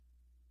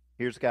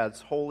Here's God's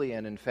holy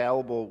and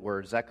infallible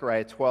word,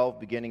 Zechariah 12,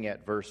 beginning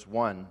at verse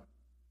 1.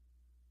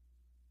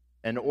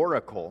 An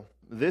oracle.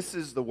 This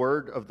is the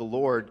word of the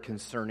Lord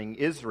concerning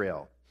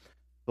Israel.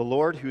 The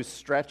Lord who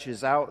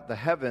stretches out the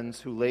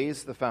heavens, who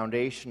lays the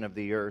foundation of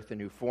the earth, and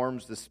who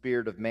forms the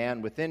spirit of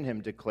man within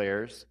him,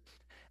 declares,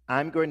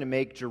 I'm going to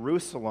make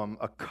Jerusalem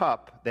a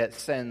cup that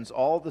sends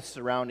all the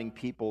surrounding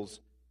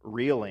peoples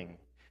reeling.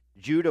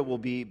 Judah will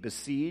be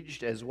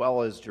besieged as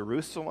well as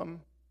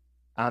Jerusalem.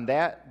 On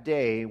that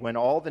day, when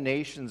all the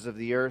nations of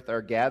the earth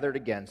are gathered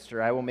against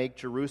her, I will make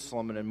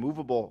Jerusalem an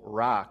immovable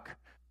rock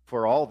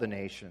for all the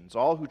nations.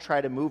 All who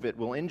try to move it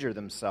will injure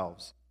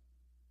themselves.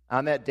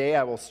 On that day,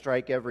 I will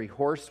strike every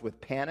horse with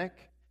panic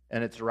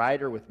and its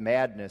rider with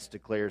madness,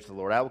 declares the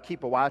Lord. I will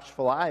keep a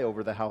watchful eye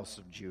over the house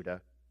of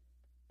Judah,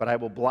 but I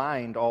will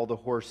blind all the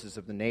horses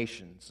of the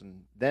nations.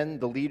 And then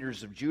the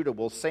leaders of Judah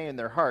will say in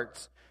their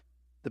hearts,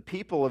 the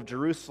people of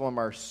Jerusalem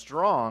are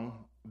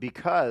strong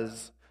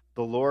because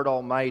the Lord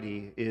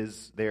Almighty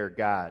is their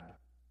God.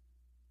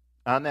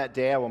 On that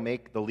day I will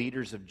make the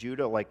leaders of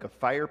Judah like a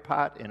fire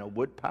pot in a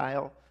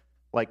woodpile,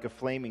 like a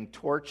flaming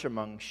torch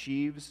among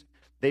sheaves.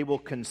 They will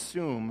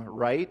consume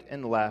right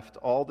and left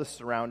all the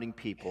surrounding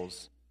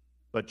peoples,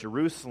 but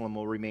Jerusalem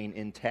will remain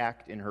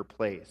intact in her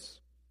place.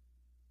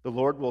 The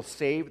Lord will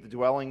save the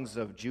dwellings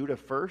of Judah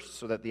first,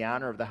 so that the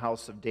honor of the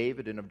house of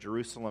David and of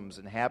Jerusalem's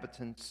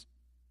inhabitants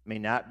may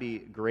not be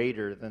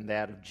greater than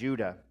that of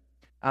Judah.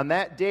 On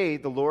that day,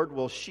 the Lord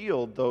will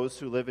shield those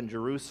who live in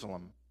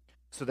Jerusalem,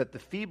 so that the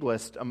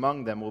feeblest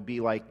among them will be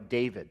like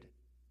David,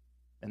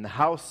 and the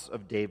house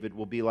of David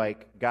will be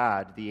like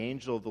God, the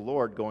angel of the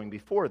Lord, going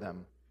before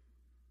them.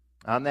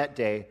 On that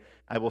day,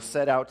 I will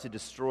set out to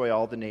destroy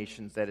all the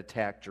nations that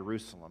attack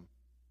Jerusalem.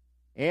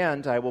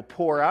 And I will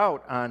pour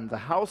out on the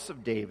house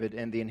of David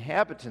and the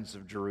inhabitants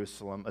of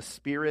Jerusalem a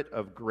spirit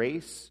of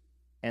grace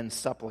and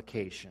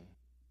supplication.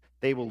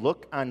 They will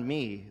look on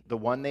me, the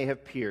one they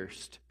have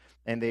pierced,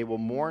 and they will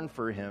mourn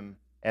for him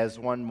as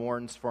one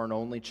mourns for an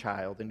only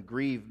child, and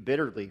grieve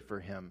bitterly for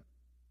him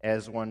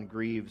as one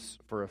grieves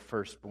for a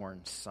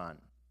firstborn son.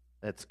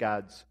 That's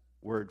God's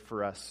word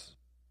for us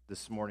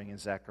this morning in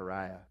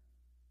Zechariah.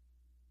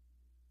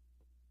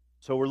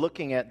 So we're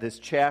looking at this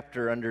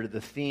chapter under the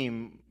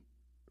theme,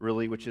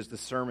 really, which is the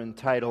sermon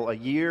title, A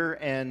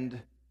Year-End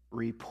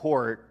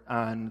Report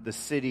on the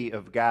City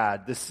of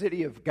God. The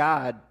City of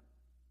God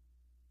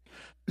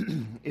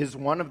is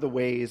one of the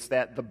ways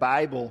that the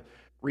Bible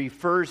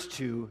refers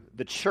to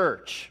the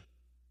church.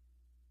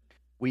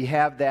 We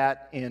have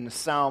that in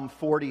Psalm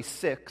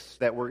 46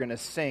 that we're going to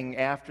sing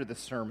after the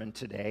sermon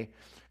today.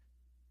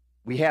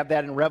 We have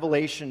that in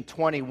Revelation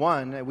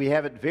 21, and we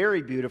have it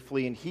very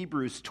beautifully in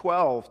Hebrews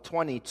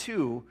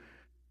 12:22,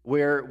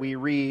 where we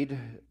read,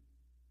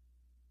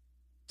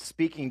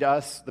 speaking to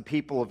us, the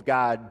people of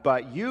God,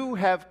 but you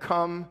have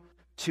come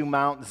to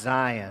Mount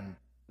Zion,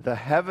 the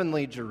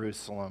heavenly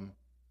Jerusalem,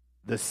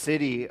 the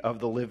city of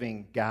the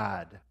living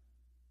God.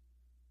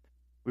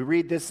 We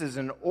read this as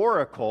an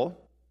oracle,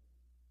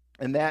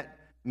 and that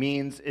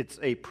means it's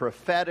a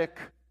prophetic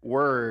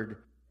word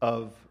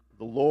of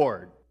the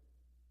Lord.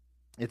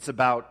 It's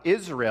about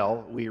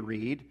Israel, we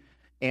read,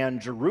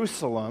 and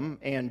Jerusalem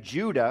and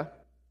Judah.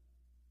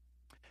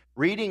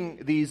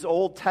 Reading these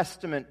Old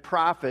Testament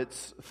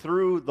prophets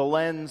through the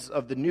lens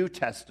of the New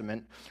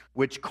Testament,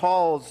 which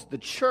calls the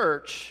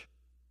church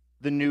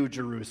the New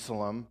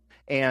Jerusalem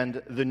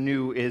and the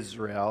New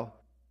Israel,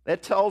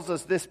 that tells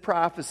us this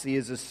prophecy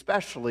is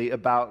especially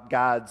about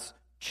God's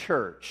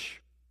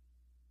church.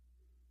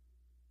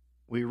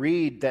 We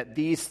read that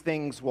these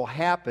things will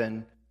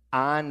happen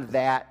on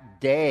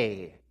that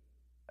day,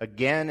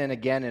 again and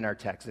again in our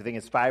text. I think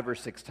it's 5 or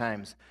 6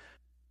 times.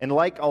 And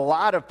like a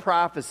lot of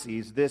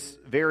prophecies, this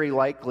very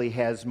likely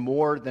has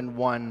more than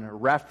one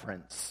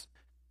reference.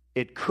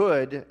 It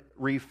could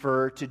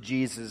refer to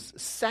Jesus'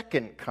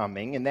 second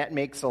coming, and that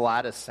makes a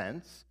lot of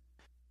sense.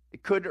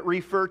 It could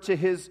refer to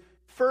his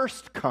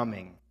first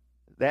coming.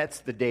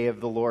 That's the day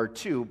of the Lord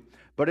too.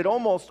 But it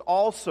almost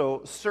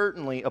also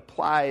certainly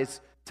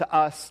applies to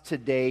us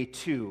today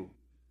too.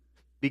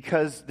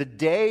 Because the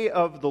day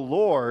of the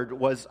Lord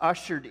was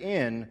ushered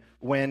in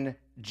when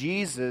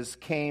Jesus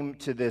came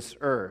to this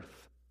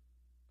earth.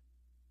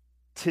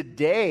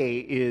 Today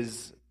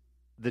is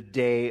the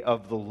day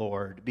of the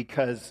Lord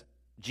because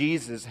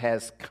Jesus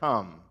has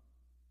come.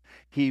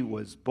 He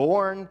was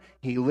born,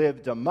 he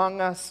lived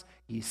among us,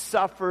 he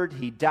suffered,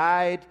 he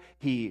died,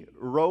 he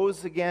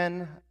rose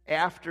again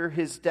after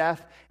his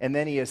death, and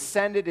then he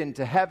ascended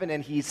into heaven,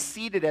 and he's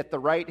seated at the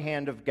right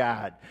hand of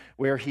God,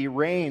 where he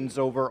reigns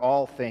over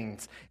all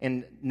things.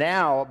 And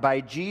now, by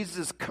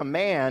Jesus'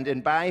 command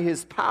and by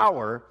his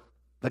power,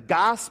 the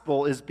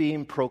gospel is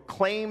being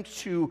proclaimed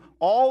to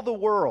all the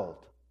world.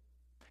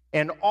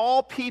 And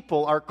all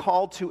people are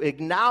called to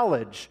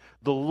acknowledge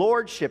the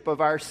lordship of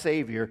our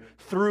Savior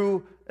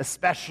through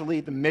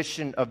especially the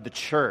mission of the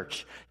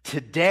church.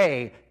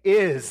 Today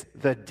is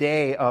the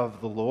day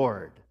of the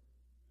Lord.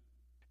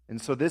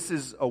 And so this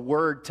is a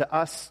word to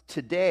us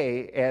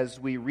today as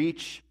we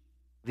reach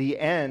the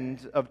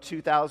end of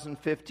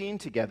 2015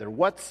 together?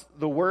 What's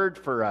the word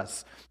for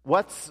us?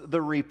 What's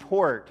the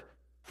report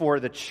for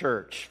the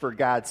church, for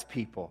God's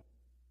people?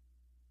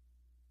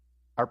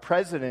 Our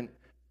president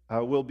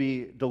will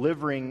be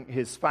delivering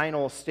his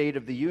final State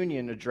of the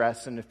Union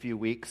address in a few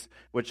weeks,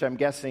 which I'm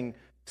guessing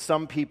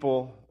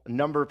a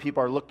number of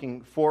people are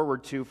looking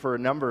forward to for a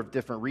number of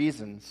different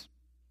reasons.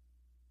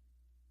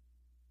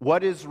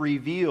 What is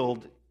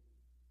revealed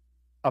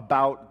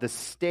about the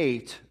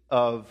state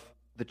of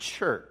the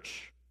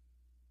church?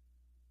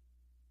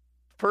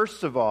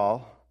 First of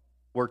all,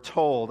 we're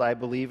told, I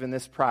believe in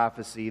this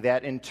prophecy,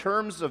 that in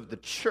terms of the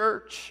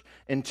church,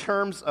 in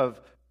terms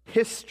of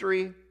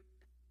history,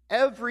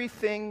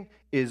 everything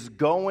is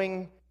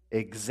going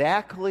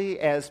exactly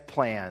as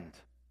planned.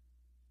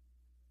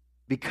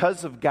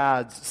 Because of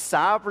God's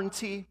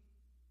sovereignty,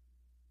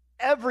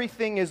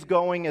 everything is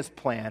going as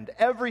planned.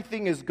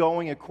 Everything is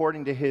going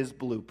according to His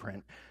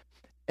blueprint.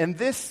 And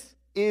this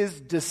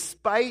is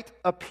despite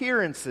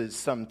appearances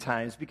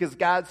sometimes, because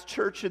God's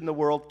church in the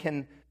world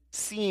can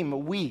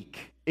seem weak.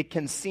 It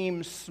can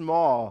seem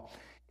small.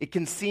 It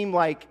can seem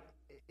like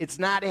it's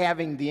not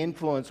having the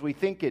influence we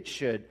think it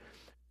should.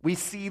 We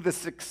see the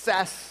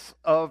success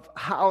of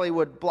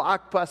Hollywood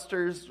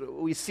blockbusters.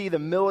 We see the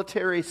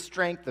military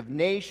strength of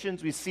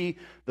nations. We see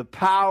the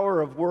power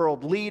of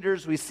world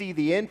leaders. We see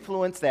the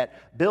influence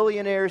that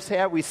billionaires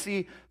have. We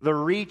see the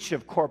reach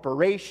of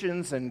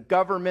corporations and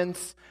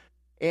governments.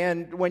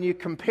 And when you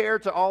compare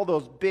to all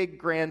those big,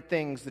 grand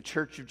things, the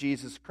Church of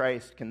Jesus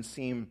Christ can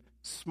seem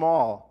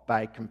small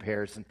by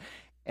comparison.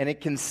 And it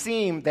can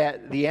seem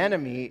that the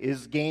enemy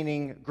is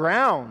gaining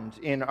ground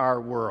in our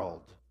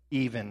world.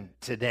 Even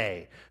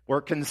today,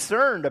 we're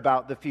concerned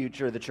about the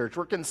future of the church.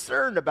 We're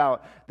concerned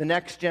about the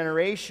next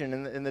generation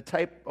and the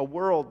type of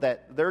world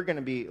that they're going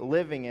to be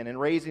living in and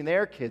raising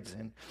their kids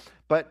in.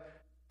 But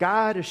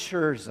God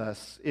assures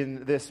us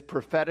in this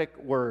prophetic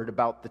word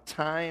about the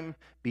time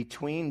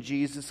between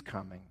Jesus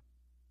coming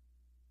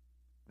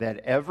that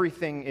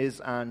everything is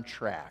on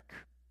track.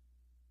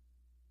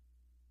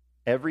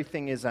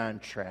 Everything is on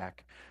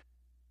track.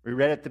 We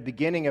read at the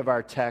beginning of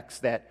our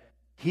text that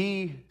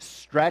He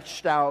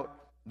stretched out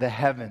the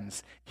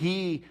heavens.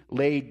 He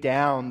laid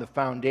down the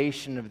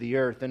foundation of the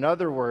earth. In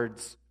other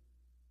words,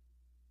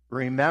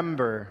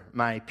 remember,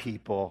 my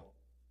people,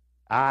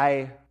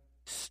 I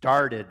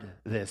started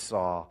this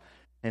all.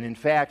 And in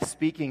fact,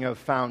 speaking of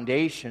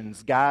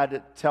foundations,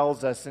 God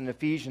tells us in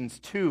Ephesians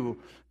 2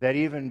 that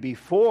even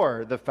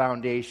before the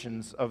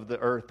foundations of the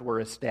earth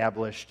were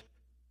established,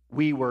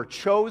 we were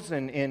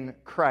chosen in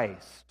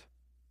Christ.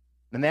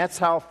 And that's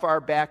how far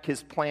back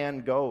His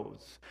plan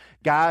goes.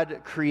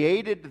 God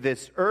created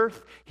this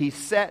earth. He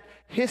set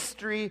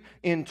history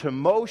into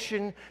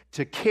motion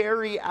to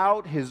carry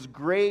out His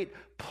great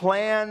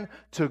plan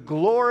to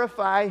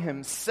glorify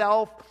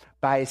Himself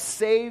by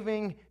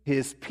saving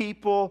His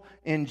people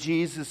in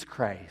Jesus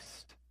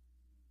Christ.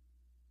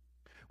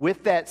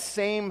 With that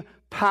same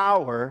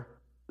power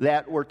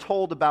that we're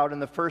told about in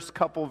the first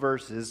couple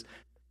verses,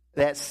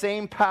 that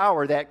same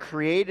power that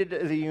created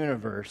the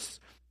universe,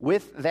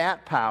 with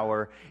that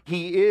power,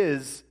 He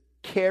is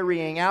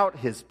carrying out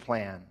His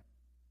plan.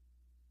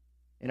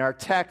 In our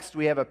text,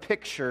 we have a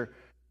picture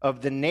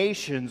of the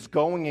nations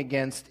going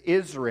against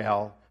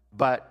Israel,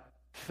 but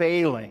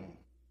failing.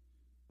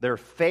 They're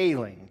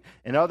failing.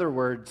 In other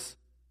words,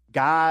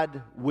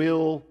 God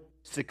will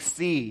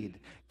succeed.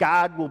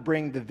 God will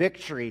bring the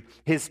victory.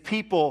 His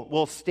people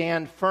will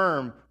stand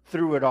firm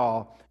through it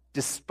all.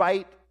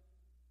 Despite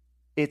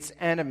its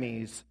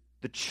enemies,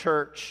 the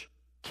church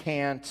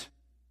can't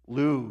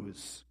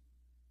lose.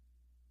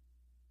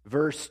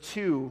 Verse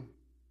 2,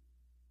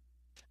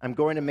 I'm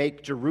going to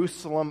make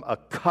Jerusalem a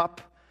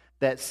cup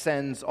that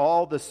sends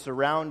all the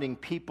surrounding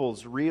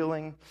peoples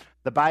reeling.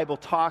 The Bible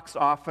talks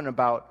often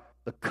about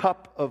the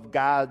cup of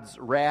God's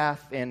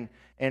wrath, and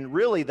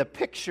really the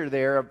picture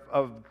there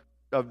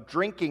of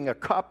drinking a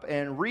cup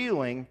and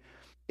reeling,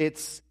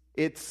 it's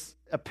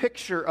a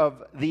picture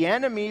of the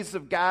enemies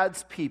of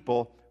God's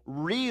people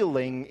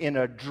reeling in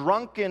a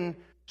drunken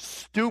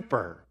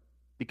stupor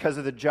because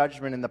of the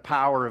judgment and the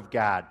power of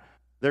God.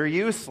 They're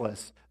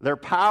useless. They're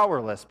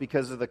powerless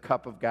because of the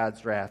cup of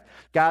God's wrath.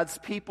 God's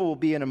people will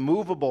be an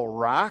immovable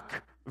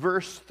rock,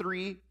 verse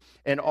 3,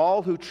 and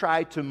all who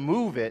try to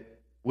move it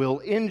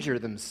will injure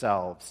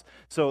themselves.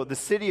 So the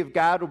city of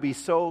God will be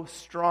so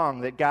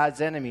strong that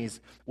God's enemies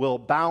will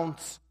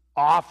bounce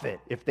off it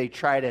if they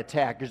try to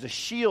attack. There's a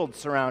shield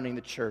surrounding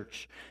the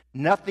church.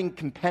 Nothing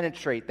can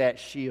penetrate that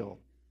shield.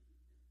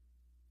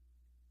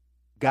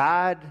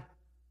 God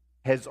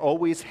has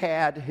always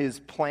had His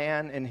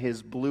plan and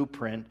His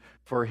blueprint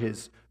for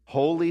His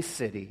holy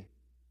city,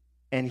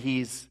 and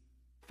He's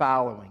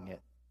following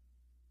it.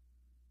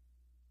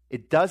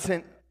 It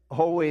doesn't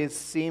always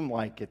seem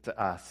like it to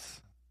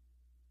us.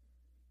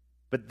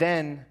 But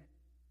then,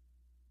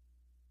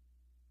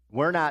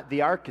 we're not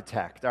the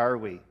architect, are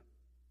we?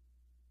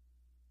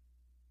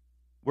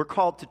 We're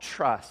called to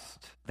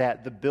trust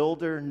that the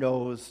builder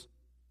knows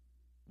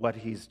what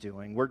he's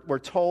doing. We're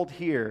told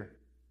here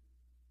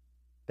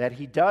that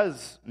he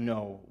does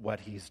know what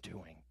he's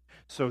doing.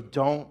 So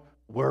don't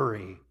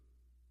worry.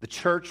 The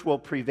church will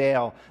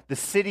prevail. The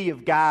city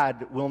of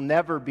God will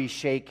never be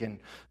shaken.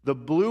 The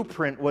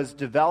blueprint was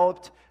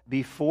developed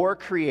before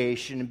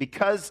creation. And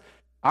because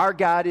our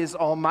God is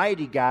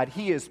Almighty God,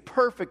 he is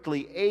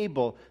perfectly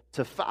able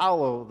to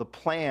follow the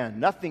plan.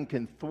 Nothing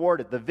can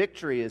thwart it. The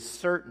victory is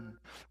certain.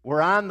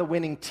 We're on the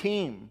winning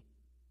team.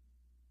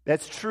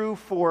 That's true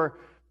for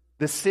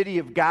the city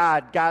of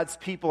God, God's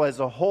people as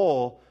a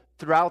whole,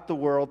 throughout the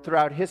world,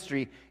 throughout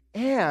history.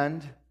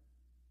 And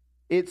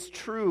it's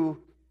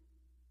true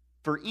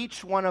for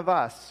each one of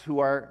us who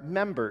are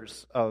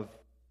members of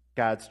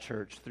God's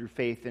church through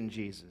faith in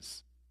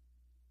Jesus.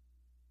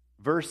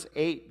 Verse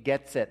 8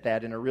 gets at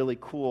that in a really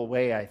cool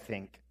way, I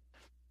think.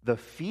 The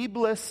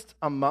feeblest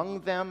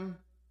among them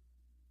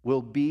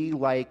will be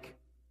like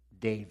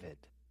David.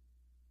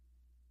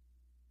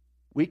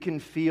 We can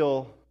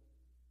feel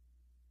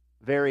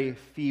very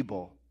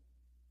feeble,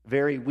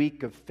 very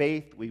weak of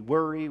faith. We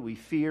worry, we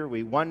fear,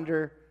 we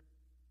wonder.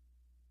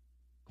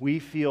 We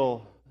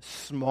feel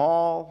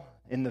small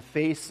in the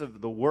face of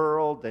the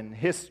world and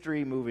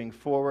history moving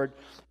forward.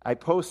 I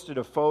posted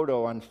a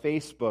photo on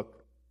Facebook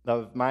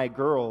of my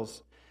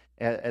girls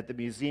at the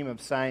Museum of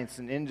Science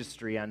and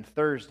Industry on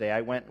Thursday.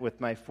 I went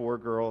with my 4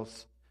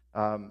 girls.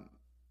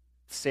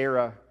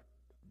 Sarah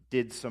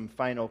did some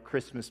final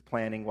Christmas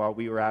planning while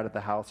we were out of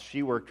the house.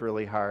 She worked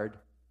really hard.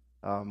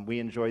 We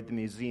enjoyed the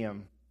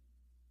museum.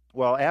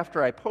 Well,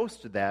 after I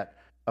posted that,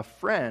 a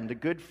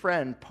good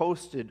friend,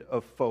 posted a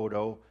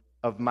photo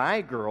of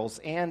my girls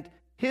and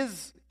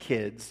his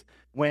kids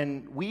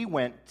when we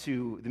went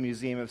to the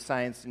Museum of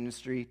Science and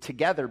Industry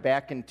together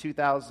back in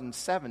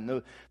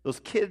 2007. Those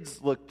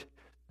kids looked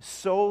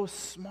so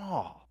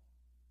small.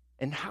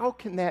 And how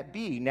can that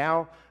be?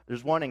 Now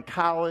there's one in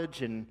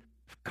college and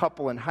a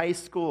couple in high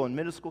school and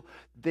middle school.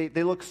 They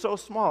look so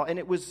small. And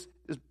it was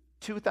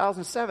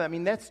 2007. I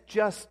mean, that's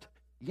just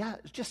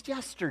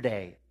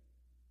yesterday.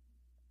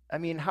 I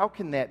mean, how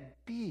can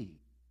that be?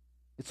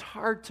 It's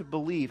hard to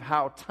believe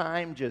how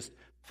time just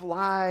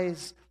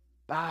flies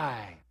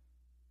by.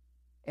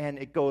 And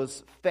it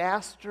goes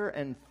faster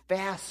and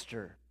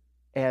faster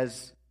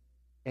as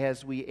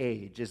we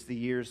age, as the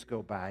years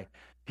go by.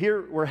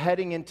 Here we're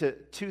heading into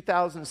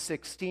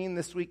 2016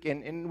 this week,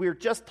 and we were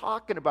just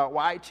talking about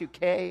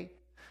Y2K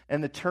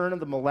and the turn of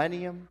the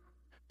millennium.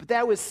 But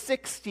that was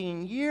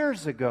 16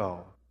 years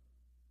ago.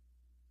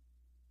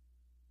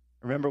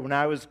 Remember when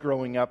I was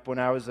growing up, when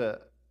I was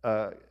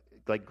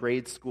like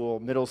grade school,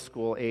 middle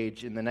school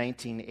age in the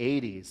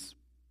 1980s,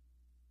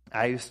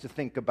 I used to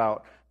think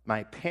about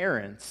my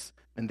parents,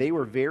 and they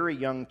were very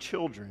young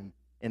children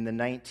in the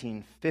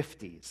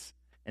 1950s,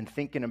 and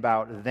thinking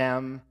about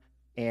them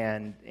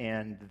and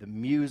the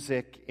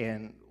music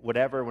and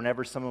whatever.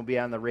 Whenever someone would be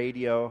on the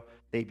radio,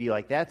 they'd be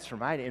like, "That's from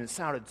my day," and it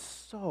sounded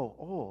so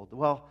old.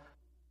 Well,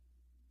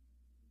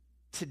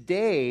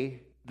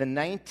 today, the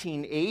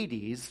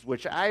 1980s,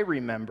 which I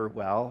remember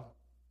well,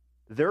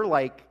 they're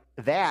like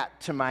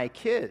that to my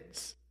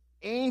kids.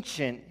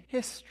 Ancient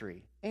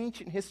history,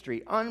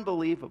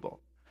 unbelievable.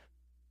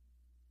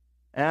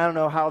 And I don't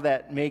know how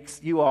that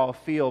makes you all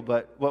feel,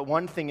 but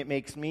one thing it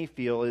makes me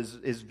feel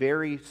is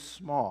very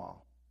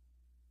small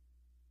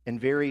and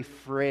very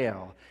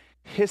frail.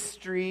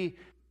 History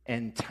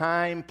and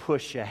time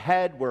push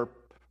ahead.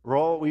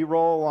 We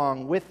roll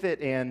along with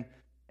it, and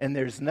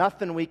there's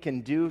nothing we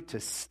can do to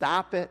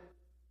stop it.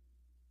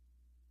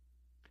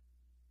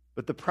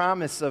 But the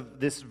promise of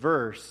this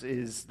verse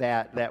is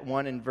that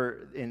one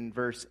in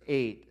verse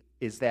 8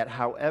 is that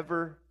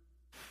however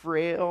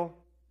frail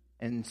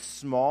and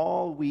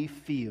small we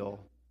feel,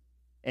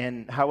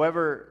 and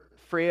however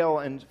frail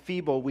and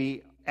feeble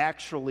we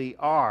actually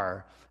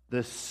are,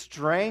 the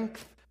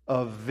strength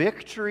of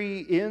victory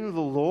in the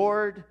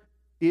Lord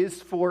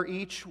is for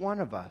each one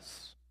of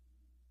us.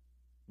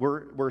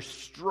 We're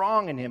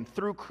strong in him.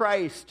 Through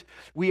Christ,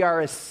 we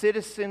are a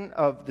citizen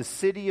of the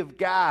city of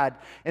God.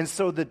 And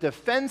so the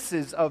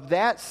defenses of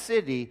that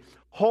city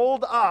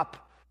hold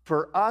up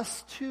for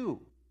us too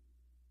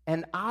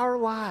and our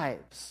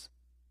lives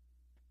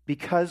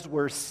because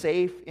we're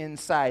safe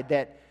inside.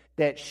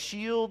 That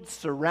shields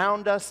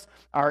surround us.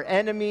 Our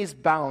enemies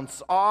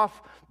bounce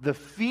off. The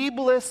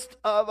feeblest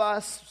of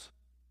us,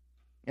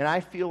 and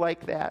I feel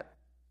like that,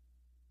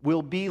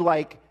 will be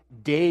like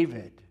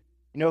David.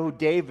 You know who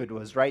David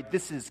was, right?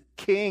 This is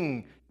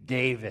King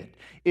David.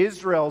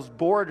 Israel's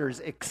borders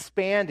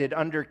expanded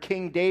under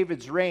King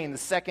David's reign, the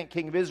second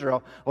king of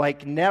Israel,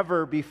 like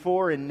never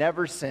before and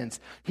never since.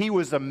 He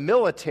was a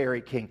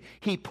military king.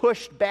 He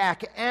pushed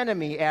back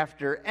enemy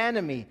after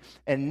enemy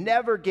and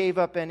never gave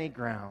up any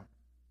ground.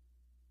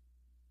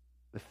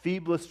 The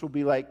feeblest will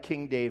be like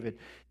King David.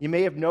 You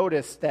may have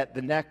noticed that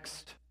the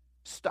next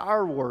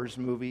Star Wars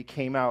movie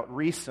came out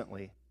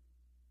recently.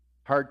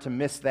 Hard to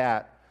miss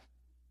that.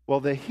 Well,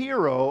 the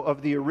hero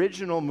of the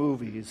original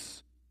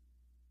movies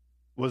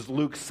was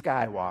Luke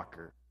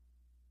Skywalker.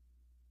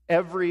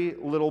 Every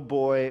little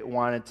boy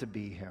wanted to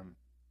be him,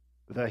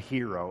 the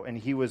hero, and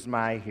he was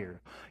my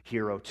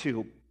hero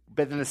too.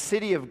 But in the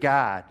city of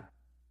God,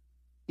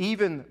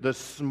 even the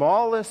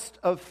smallest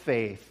of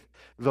faith,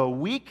 the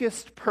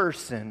weakest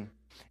person,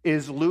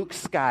 is Luke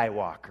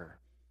Skywalker,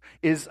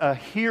 is a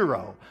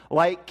hero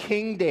like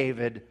King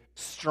David,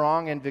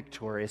 strong and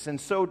victorious. And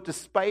so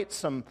despite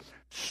some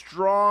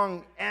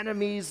strong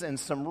enemies and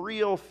some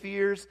real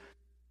fears,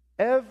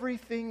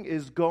 everything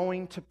is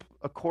going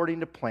according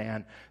to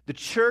plan. The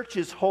church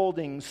is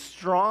holding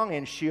strong,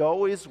 and she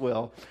always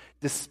will.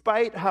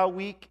 Despite how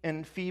weak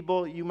and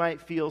feeble you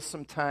might feel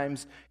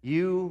sometimes,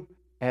 you,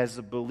 as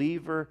a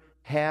believer,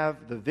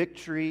 have the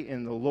victory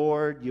in the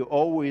Lord. You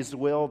always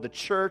will. The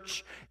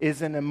church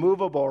is an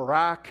immovable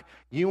rock.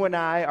 You and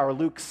I are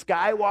Luke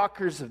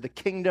Skywalkers of the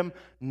kingdom.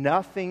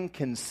 Nothing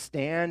can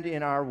stand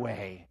in our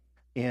way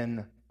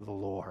in the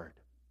Lord.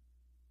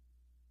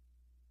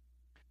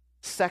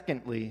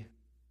 Secondly,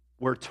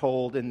 we're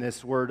told in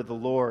this word of the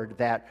Lord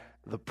that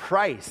the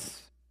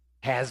price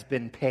has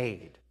been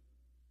paid.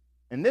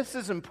 And this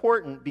is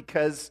important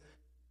because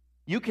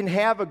you can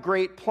have a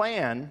great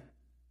plan,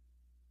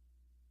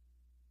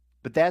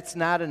 but that's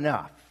not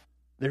enough.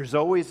 There's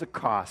always a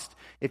cost.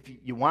 If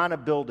you want to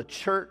build a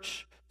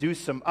church, do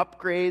some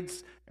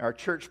upgrades, our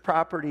church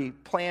property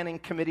planning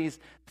committee's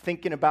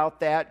thinking about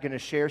that, going to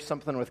share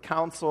something with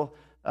council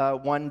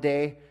one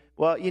day.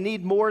 Well, you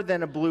need more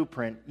than a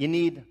blueprint. You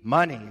need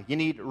money. You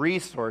need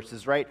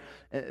resources, right?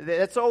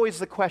 That's always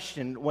the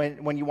question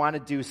when you want to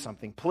do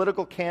something.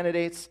 Political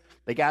candidates,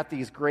 they got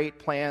these great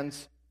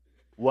plans.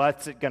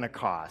 What's it going to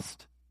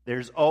cost?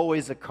 There's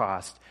always a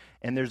cost.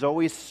 And there's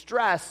always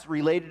stress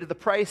related to the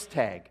price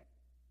tag.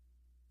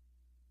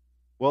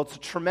 Well, it's a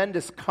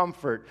tremendous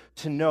comfort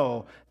to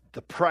know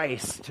the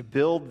price to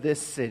build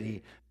this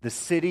city, the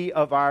city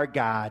of our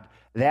God,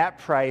 that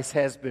price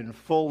has been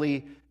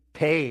fully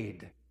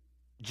paid.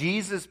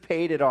 Jesus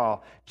paid it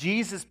all.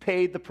 Jesus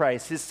paid the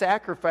price. His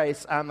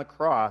sacrifice on the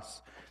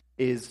cross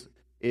is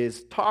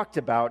talked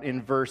about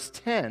in verse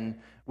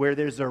 10, where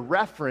there's a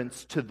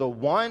reference to the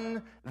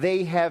one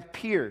they have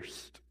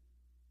pierced.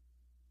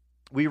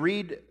 We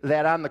read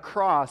that on the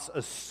cross,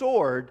 a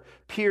sword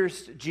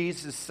pierced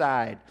Jesus'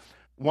 side.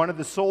 One of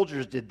the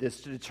soldiers did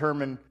this to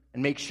determine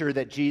and make sure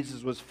that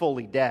Jesus was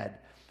fully dead.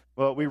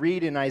 Well, we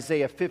read in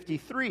Isaiah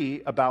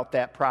 53 about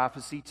that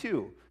prophecy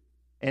too.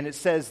 And it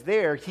says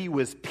there, he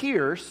was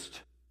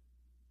pierced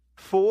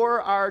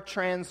for our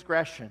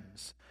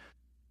transgressions.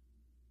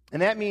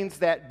 And that means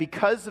that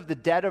because of the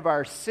debt of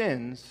our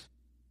sins,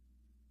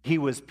 he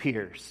was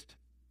pierced.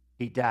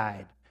 He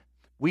died.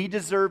 We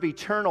deserve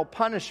eternal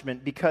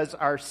punishment because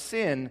our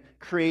sin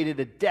created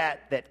a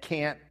debt that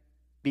can't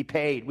be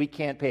paid. We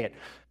can't pay it.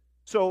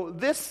 So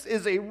this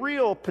is a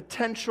real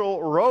potential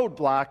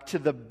roadblock to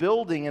the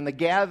building and the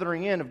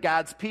gathering in of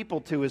God's people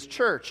to his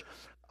church.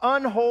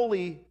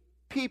 Unholy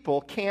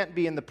people can't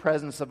be in the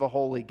presence of a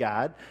holy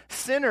God.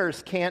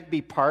 Sinners can't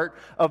be part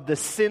of the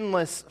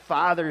sinless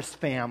Father's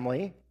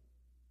family.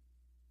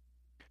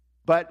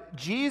 But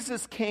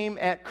Jesus came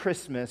at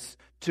Christmas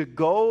to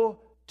go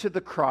to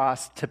the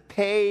cross to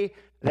pay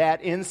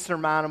that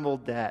insurmountable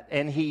debt,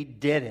 and he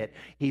did it.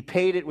 He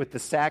paid it with the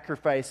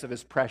sacrifice of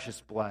his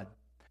precious blood.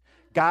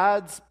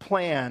 God's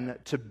plan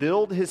to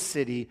build his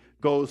city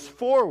goes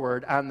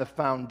forward on the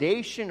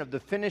foundation of the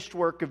finished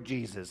work of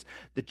Jesus.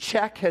 The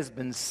check has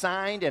been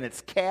signed and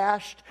it's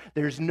cashed.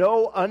 There's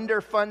no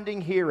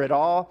underfunding here at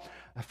all.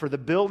 For the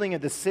building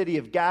of the city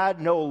of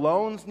God, no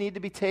loans need to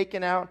be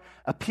taken out.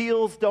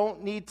 Appeals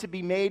don't need to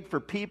be made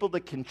for people to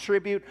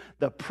contribute.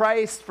 The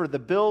price for the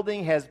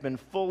building has been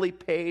fully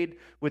paid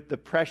with the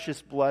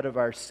precious blood of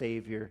our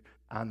Savior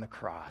on the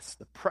cross.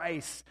 The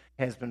price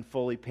has been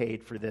fully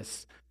paid for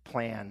this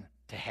plan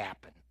to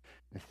happen.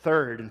 And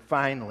third and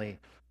finally,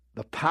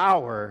 the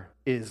power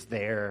is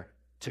there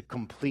to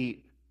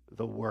complete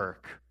the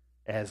work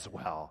as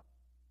well.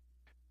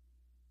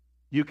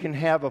 You can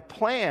have a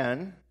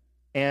plan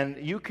and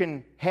you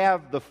can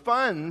have the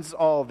funds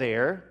all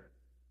there,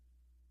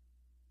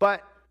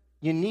 but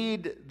you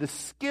need the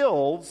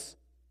skills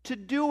to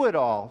do it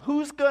all.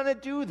 Who's going to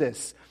do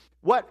this?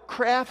 What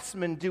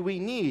craftsmen do we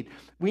need?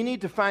 We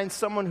need to find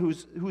someone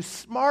who's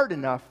smart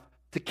enough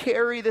to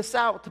carry this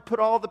out, to put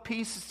all the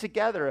pieces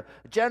together,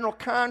 a general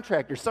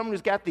contractor, someone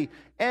who's got the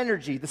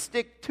energy, the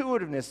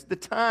stick-to-itiveness, the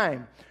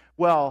time.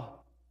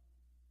 Well,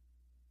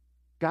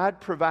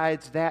 God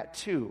provides that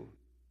too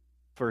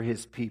for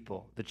his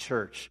people, the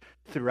church,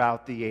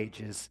 throughout the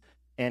ages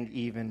and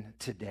even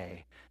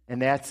today.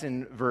 And that's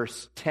in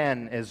verse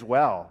 10 as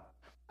well.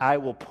 I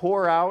will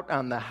pour out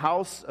on the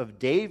house of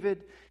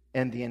David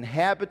and the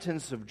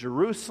inhabitants of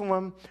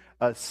Jerusalem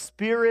a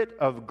spirit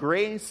of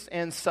grace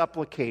and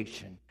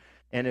supplication.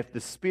 And if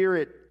the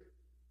Spirit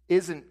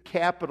isn't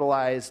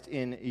capitalized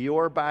in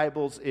your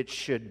Bibles, it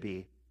should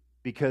be,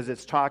 because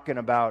it's talking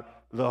about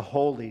the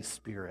Holy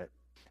Spirit.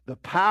 The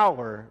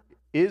power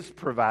is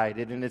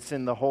provided, and it's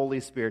in the Holy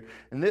Spirit.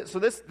 And this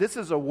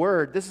is a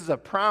word, this is a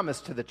promise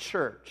to the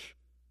church.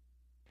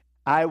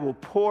 I will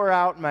pour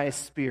out my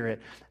Spirit.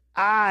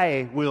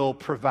 I will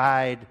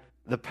provide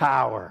the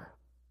power.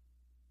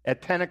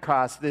 At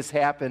Pentecost, this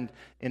happened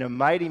in a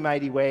mighty,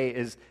 mighty way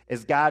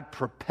as God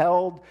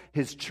propelled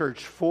his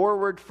church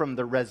forward from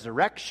the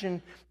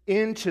resurrection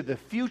into the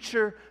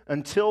future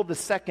until the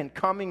second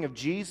coming of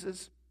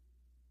Jesus.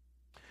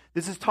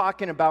 This is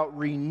talking about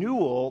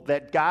renewal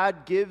that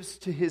God gives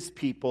to his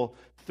people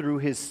through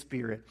his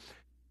Spirit.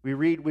 We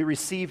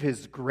receive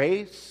his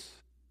grace.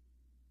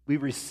 We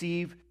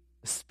receive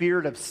a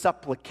spirit of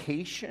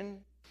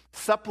supplication.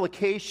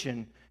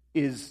 Supplication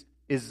is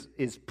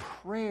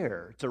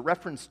prayer. It's a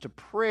reference to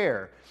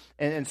prayer.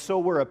 And so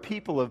we're a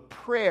people of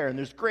prayer, and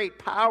there's great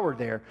power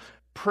there.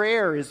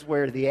 Prayer is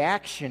where the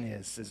action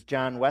is, as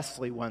John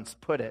Wesley once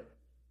put it.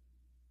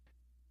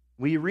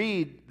 We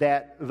read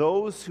that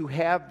those who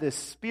have this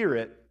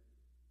spirit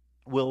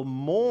will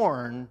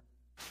mourn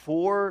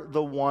for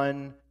the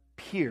one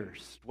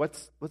pierced.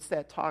 What's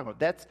that talking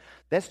about?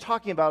 That's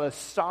talking about a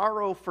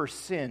sorrow for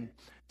sin.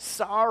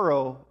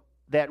 Sorrow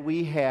that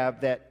we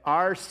have, that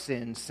our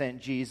sin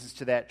sent Jesus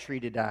to that tree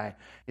to die.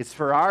 It's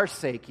for our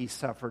sake he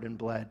suffered and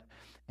bled.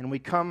 And we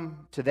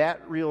come to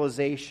that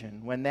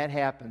realization. When that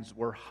happens,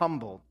 we're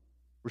humbled.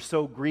 We're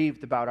so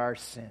grieved about our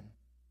sin.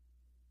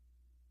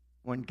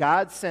 When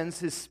God sends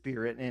his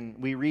Spirit, and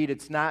we read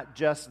it's not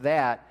just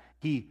that,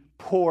 he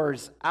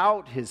pours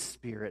out his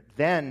Spirit.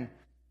 Then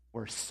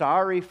we're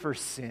sorry for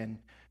sin.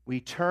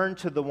 We turn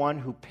to the one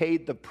who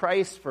paid the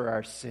price for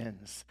our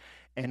sins,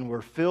 and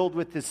we're filled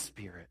with his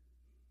Spirit.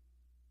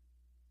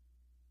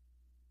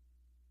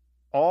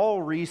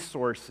 All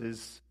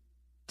resources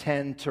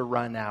tend to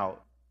run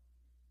out.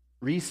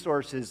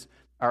 Resources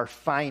are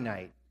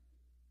finite.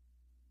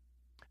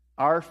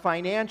 Our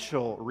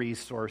financial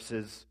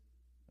resources,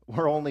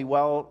 we're only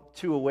well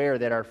too aware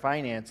that our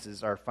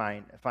finances are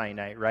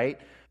finite, right?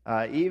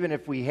 Even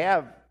if we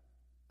have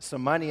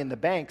some money in the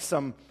bank,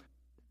 some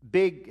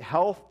big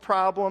health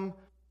problem,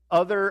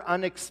 other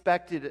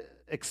unexpected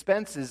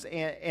expenses,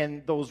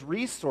 and those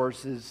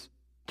resources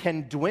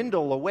can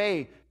dwindle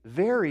away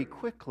very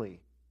quickly.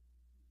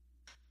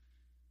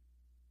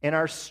 And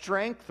our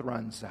strength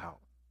runs out.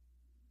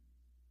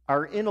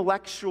 Our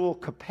intellectual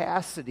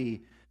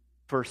capacity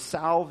for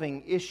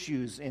solving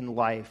issues in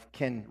life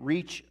can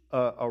reach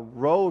a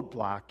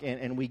roadblock,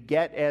 and we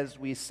get, as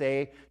we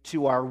say,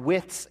 to our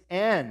wits'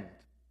 end.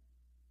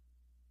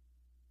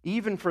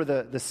 Even for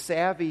the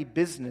savvy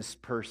business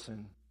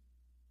person,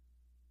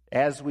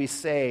 as we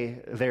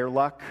say, their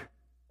luck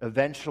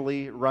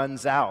eventually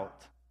runs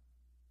out.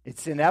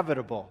 It's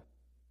inevitable.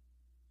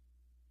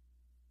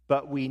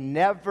 But we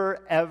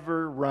never,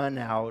 ever run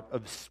out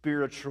of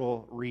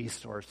spiritual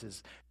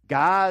resources.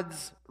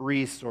 God's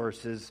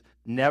resources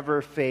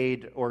never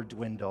fade or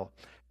dwindle.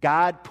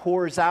 God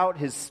pours out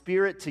his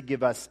Spirit to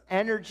give us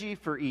energy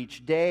for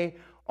each day,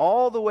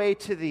 all the way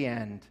to the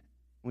end.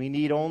 We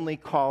need only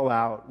call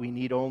out. We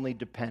need only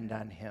depend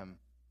on him.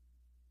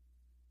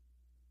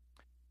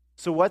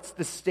 So what's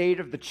the state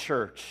of the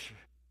church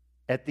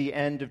at the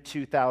end of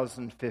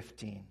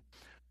 2015?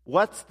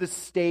 What's the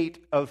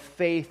state of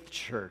Faith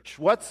Church?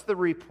 What's the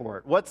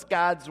report? What's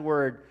God's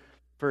word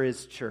for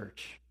his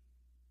church?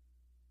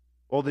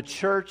 Well, the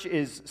church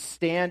is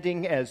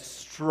standing as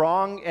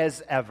strong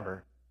as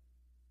ever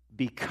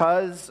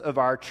because of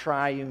our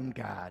triune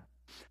God.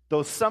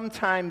 Though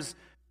sometimes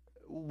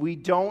we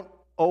don't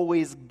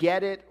always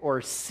get it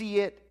or see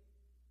it,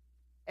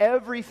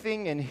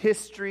 everything in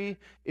history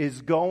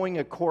is going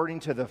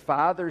according to the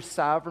Father's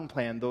sovereign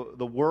plan.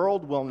 The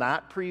world will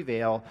not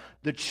prevail.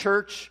 The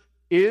church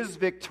is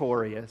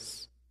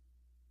victorious.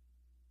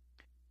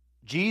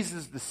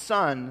 Jesus the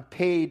Son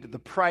paid the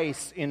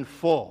price in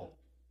full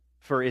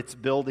for its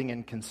building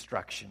and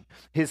construction.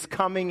 His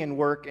coming and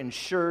work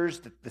ensures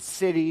that the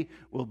city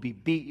will be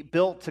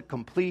built to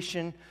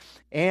completion,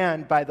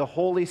 and by the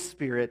Holy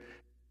Spirit,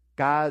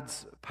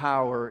 God's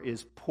power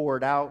is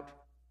poured out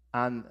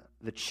on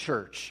the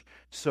church.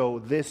 So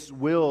this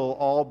will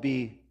all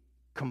be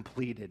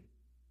completed.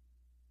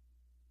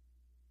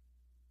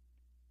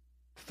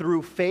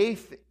 Through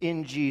faith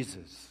in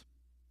Jesus,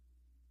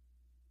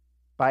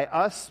 by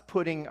us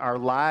putting our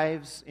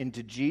lives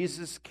into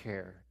Jesus'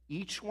 care,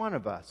 each one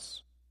of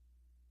us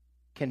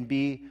can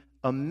be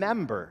a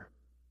member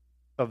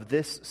of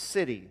this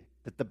city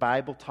that the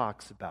Bible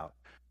talks about,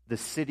 the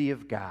city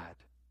of God.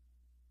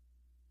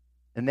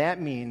 And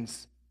that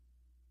means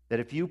that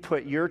if you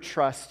put your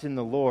trust in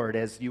the Lord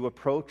as you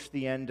approach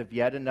the end of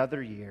yet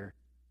another year,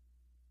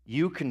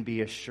 you can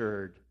be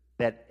assured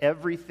that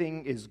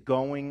everything is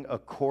going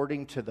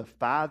according to the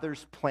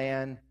Father's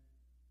plan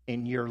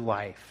in your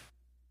life.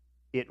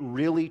 It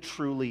really,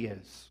 truly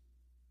is.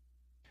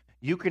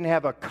 You can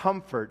have a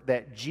comfort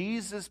that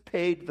Jesus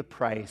paid the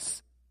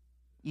price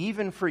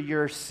even for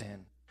your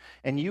sin.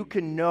 And you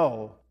can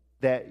know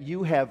that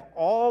you have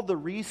all the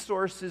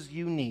resources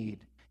you need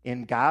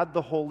in God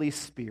the Holy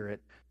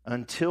Spirit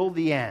until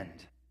the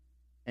end,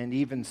 and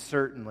even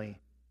certainly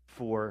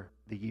for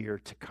the year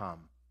to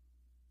come.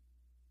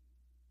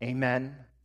 Amen.